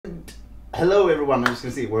Hello everyone, I'm just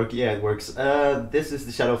gonna see it work. Yeah, it works. This is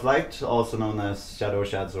the Shadow of Light, also known as Shadow,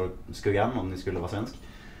 Shads, or Skuggan om ni skulle vara svensk.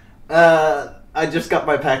 I just got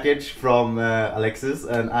my package from Alexis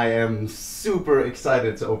and I am super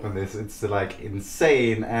excited to open this. It's like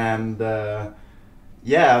insane and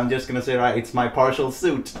yeah, I'm just gonna say right, it's my partial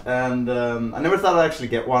suit and I never thought I'd actually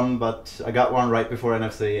get one, but I got one right before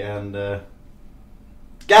NFC and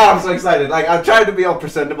God, I'm so excited. Like, I'm trying to be all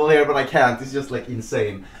presentable here, but I can't. It's just like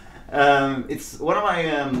insane. It's one of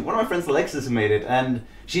my friends, Alexis, who made it, and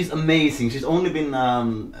she's amazing. She's only been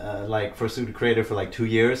like Fursuit creator for like 2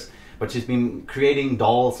 years, but she's been creating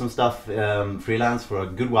dolls and stuff freelance for a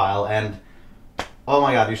good while. And oh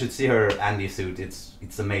my God, you should see her Andy suit.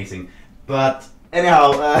 It's amazing. But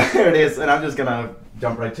anyhow, here it is, and I'm just gonna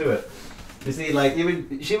jump right to it. You see, like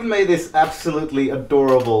she even made this absolutely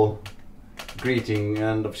adorable greeting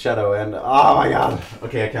and of Shadow, and oh my God.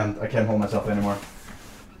 Okay, I can't hold myself anymore.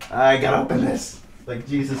 I gotta open this. Like,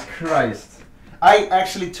 Jesus Christ. I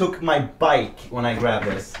actually took my bike when I grabbed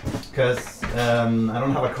this, because I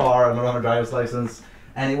don't have a car, I don't have a driver's license,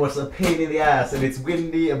 and it was a pain in the ass, and it's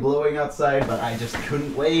windy and blowing outside, but I just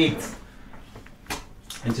couldn't wait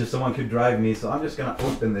until someone could drive me, so I'm just gonna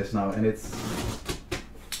open this now, and it's...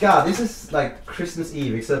 God, this is like Christmas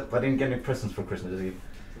Eve, except I didn't get any presents for Christmas Eve.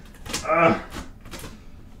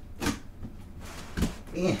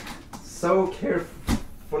 So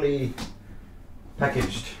carefully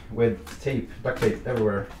packaged with tape, duct tape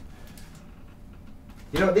everywhere.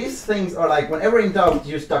 You know, these things are like, whenever in doubt,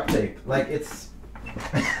 use duct tape. Like, it's...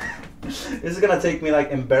 This is gonna take me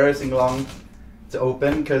like embarrassing long to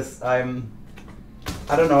open, because I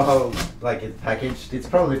don't know how like it's packaged. It's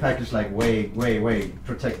probably packaged like way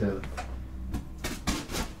protected.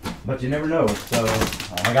 But you never know, so...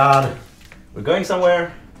 Oh my God! We're going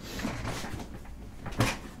somewhere!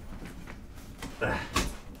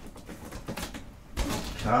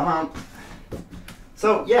 Come on.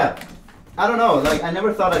 So yeah, I don't know, like I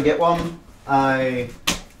never thought I'd get one. I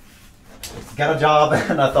got a job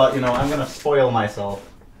and I thought, you know, I'm gonna spoil myself.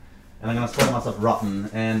 And I'm gonna spoil myself rotten,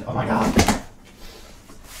 and oh my God.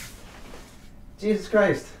 Jesus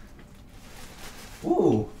Christ.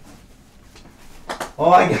 Ooh. Oh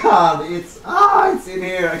my God, it's in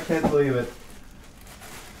here, I can't believe it.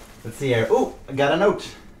 Let's see here. Ooh, I got a note.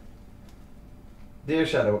 Dear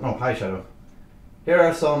Shadow, no, hi Shadow. Here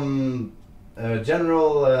are some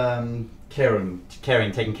general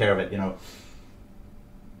taking care of it, you know.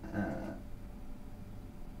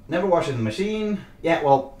 Never wash it in the machine. Yeah,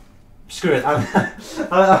 well, screw it.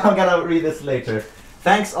 I'm gonna read this later.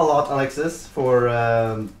 Thanks a lot, Alexis,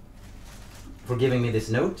 for giving me this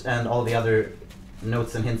note and all the other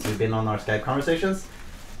notes and hints you've been on our Skype conversations.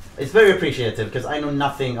 It's very appreciative, because I know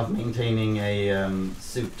nothing of maintaining a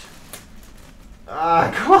suit.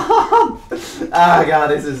 Ah, come on! Ah, God,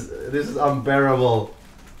 this is unbearable.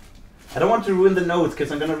 I don't want to ruin the notes,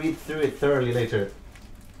 because I'm gonna read through it thoroughly later.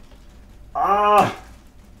 Ah!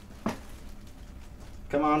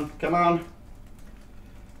 Come on, come on.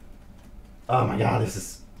 Oh my God, this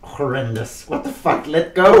is horrendous. What the fuck?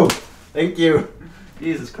 Let go! Thank you.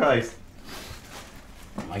 Jesus Christ.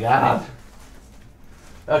 Oh my God.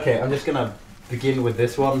 Okay, I'm just gonna begin with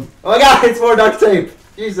this one. Oh my God, it's more duct tape!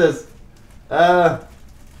 Jesus. I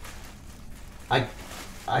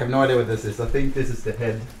have no idea what this is. I think this is the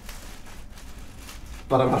head,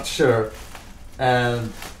 but I'm not sure.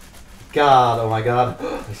 And God, oh my God,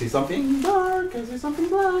 I see something dark. I see something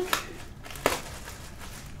black.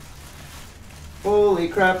 Holy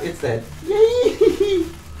crap, it's dead. Yay!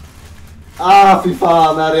 Ah, fy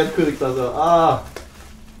fan, det här är helt sjukt alltså. Ah,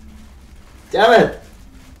 damn it!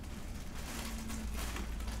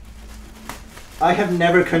 I have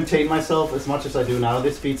never contained myself as much as I do now.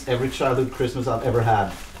 This beats every childhood Christmas I've ever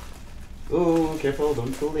had. Ooh, careful,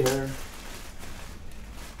 don't pull the hair.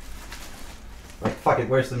 Like, fuck it,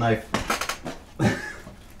 where's the knife?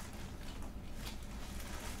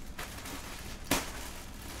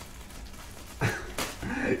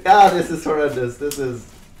 God, this is horrendous. This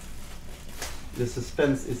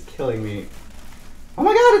suspense is killing me. Oh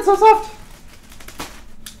my God, it's so soft!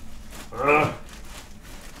 Ugh.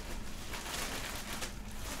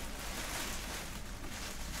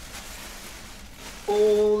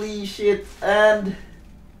 Holy shit, and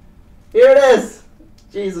here it is!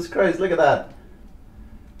 Jesus Christ, look at that.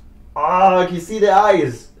 Ah, can you see the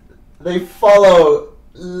eyes? They follow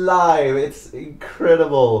live, it's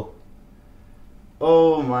incredible.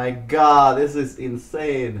 Oh my God, this is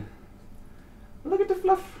insane. Look at the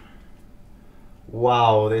fluff.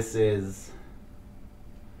 Wow, this is...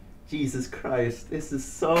 Jesus Christ, this is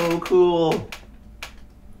so cool.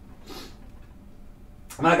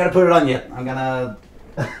 I'm not gonna put it on yet. I'm gonna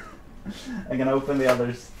I'm gonna open the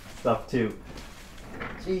other stuff too.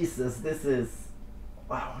 Jesus, this is,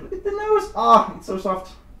 wow, look at the nose. Ah, it's so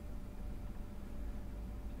soft.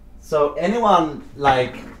 So anyone,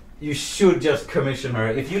 like, you should just commission her.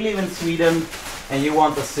 If you live in Sweden and you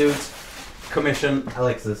want a suit, commission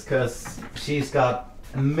Alexis, because she's got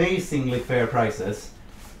amazingly fair prices,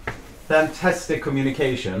 fantastic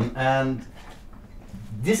communication, and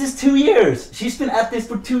this is 2 years. She's been at this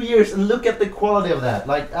for 2 years, and look at the quality of that.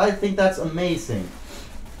 Like, I think that's amazing.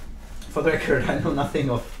 For the record, I know nothing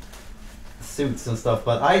of suits and stuff,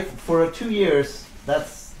 but for 2 years,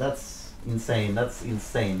 that's insane. That's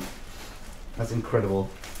insane. That's incredible.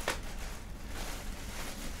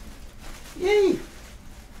 Yay!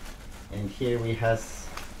 And here we have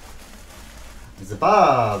the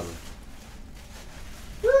bars.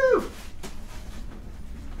 Woo!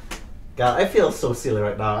 God, I feel so silly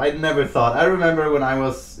right now. I never thought. I remember when I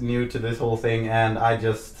was new to this whole thing, and I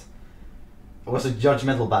was a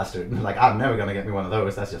judgmental bastard. Like, I'm never gonna get me one of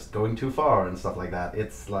those. That's just going too far and stuff like that.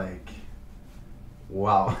 It's like,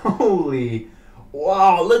 wow, holy,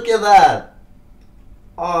 wow, look at that.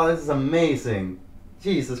 Oh, this is amazing.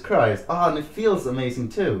 Jesus Christ. Oh, and it feels amazing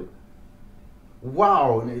too.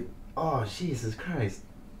 Wow. And it, oh, Jesus Christ.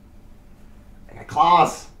 I got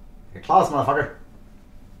claws. I got claws, motherfucker.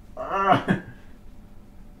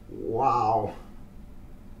 Wow.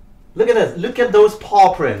 Look at this. Look at those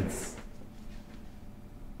paw prints.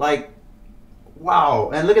 Like, wow.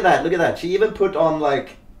 And look at that. Look at that. She even put on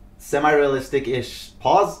like semi-realistic-ish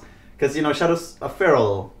paws. Because, you know, Shadow's a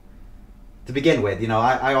feral to begin with. You know,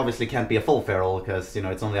 I obviously can't be a full feral because, you know,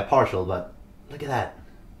 it's only a partial. But look at that.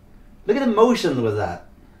 Look at the motion with that.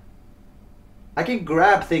 I can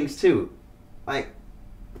grab things too. Like,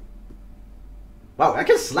 wow, I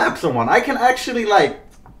can slap someone. I can actually like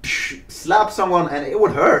slap someone and it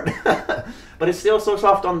would hurt. But it's still so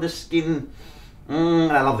soft on the skin.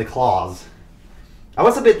 I love the claws. I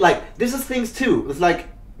was a bit like, this is things too. It's like,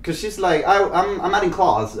 because she's like, I'm adding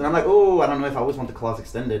claws. And I'm like, oh, I don't know if I always want the claws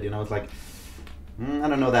extended. You know, it's like, I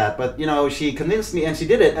don't know that. But, you know, she convinced me and she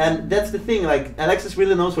did it. And that's the thing. Like, Alexis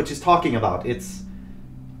really knows what she's talking about. It's,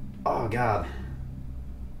 oh, God.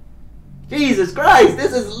 Jesus Christ,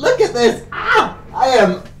 this is, look at this. Ah, I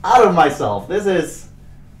am out of myself. This is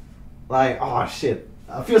like, oh shit.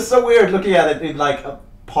 I feel so weird looking at it in like a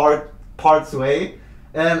parts way.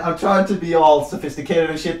 And I'm trying to be all sophisticated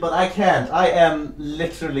and shit, but I can't. I am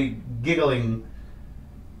literally giggling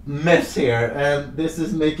mess here. And this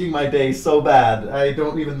is making my day so bad. I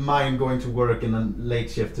don't even mind going to work in a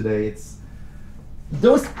late shift today. It's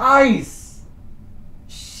those eyes.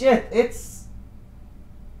 Shit, it's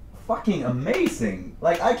fucking amazing.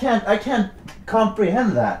 Like, I can't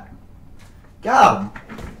comprehend that. God.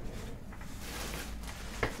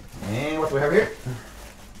 And what do we have here?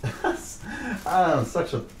 I'm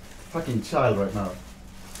such a fucking child right now.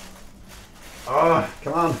 Oh,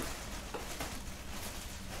 come on.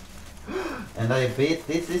 And I bet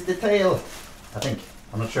this is the tail. I think.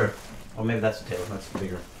 I'm not sure. Or maybe that's the tail. That's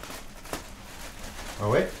bigger.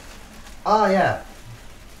 Oh, wait. Ah, yeah.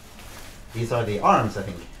 These are the arms, I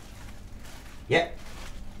think. Yeah.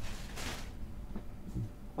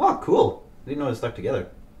 Oh, cool. Didn't know it stuck together.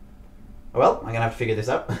 Oh, well, I'm gonna have to figure this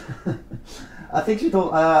out. I think she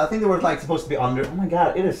told. I think they were like supposed to be under. Oh my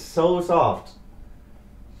god, it is so soft.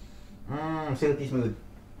 Silky smooth.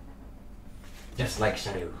 Just like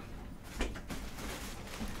Shadow.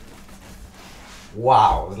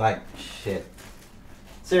 Wow, it's like shit.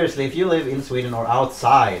 Seriously, if you live in Sweden or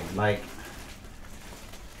outside, like,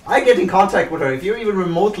 I get in contact with her. If you're even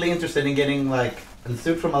remotely interested in getting like a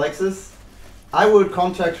suit from Alexis, I would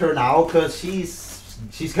contact her now because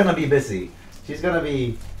she's gonna be busy. She's gonna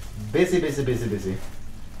be busy.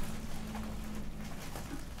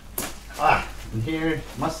 Ah, and here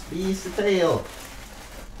must be the tail.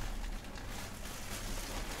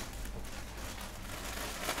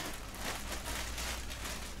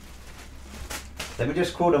 Let me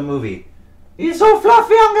just quote a movie. He's so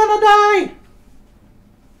fluffy, I'm gonna die!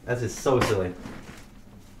 That is so silly.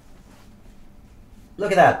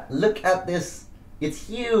 Look at that. Look at this. It's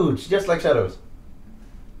huge, just like Shadow's.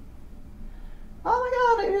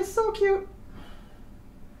 Oh my god, it is so cute.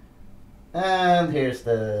 And here's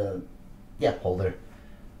the holder.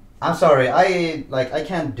 I'm sorry, I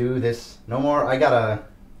can't do this no more. I gotta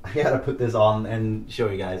put this on and show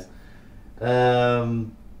you guys.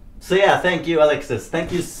 So yeah, thank you, Alexis.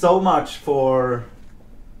 Thank you so much for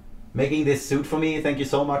making this suit for me. Thank you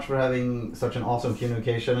so much for having such an awesome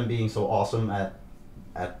communication and being so awesome at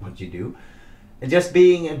what you do. And just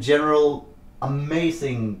being a general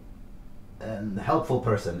amazing helpful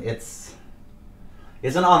person. It's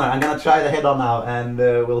an honor. I'm gonna try the head on now, and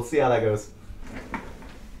we'll see how that goes.